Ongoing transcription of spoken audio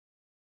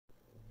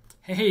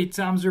Hey,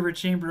 Tom's River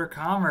Chamber of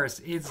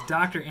Commerce. It's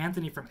Dr.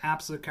 Anthony from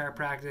Absolute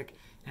Chiropractic.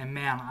 And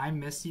man, I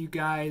miss you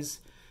guys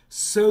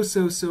so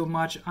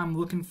much. I'm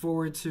looking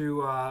forward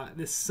to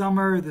this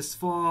summer, this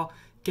fall,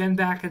 getting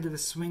back into the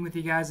swing with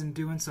you guys and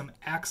doing some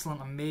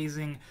excellent,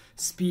 amazing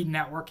speed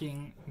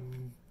networking,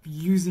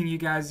 using you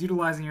guys,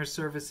 utilizing your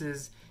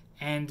services,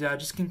 and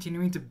just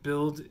continuing to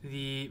build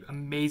the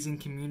amazing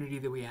community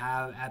that we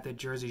have at the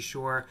Jersey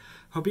Shore.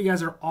 Hope you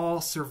guys are all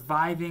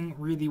surviving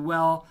really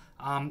well.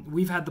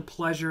 We've had the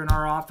pleasure in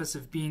our office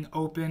of being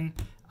open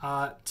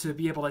to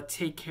be able to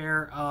take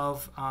care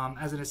of,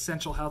 as an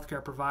essential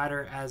healthcare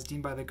provider, as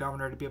deemed by the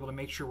governor, to be able to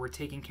make sure we're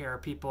taking care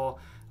of people,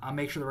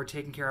 make sure that we're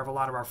taking care of a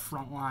lot of our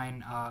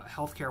frontline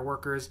healthcare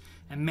workers.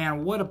 And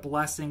man, what a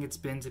blessing it's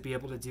been to be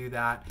able to do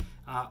that.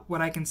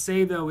 What I can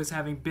say though is,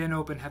 having been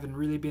open, having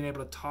really been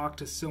able to talk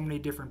to so many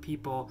different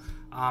people,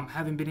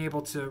 having been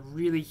able to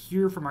really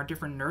hear from our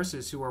different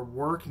nurses who are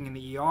working in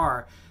the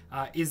ER,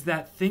 is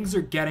that things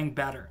are getting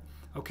better.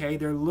 Okay,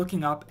 they're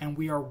looking up and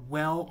we are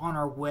well on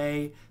our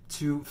way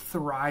to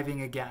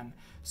thriving again.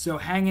 So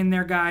hang in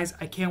there, guys.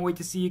 I can't wait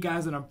to see you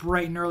guys on a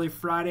bright and early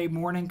Friday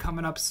morning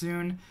coming up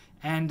soon.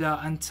 And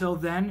until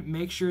then,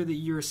 make sure that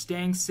you're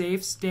staying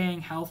safe,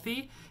 staying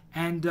healthy,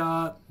 and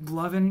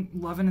loving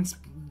and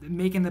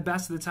making the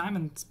best of the time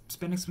and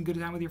spending some good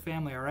time with your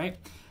family, all right?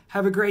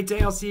 Have a great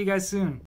day. I'll see you guys soon.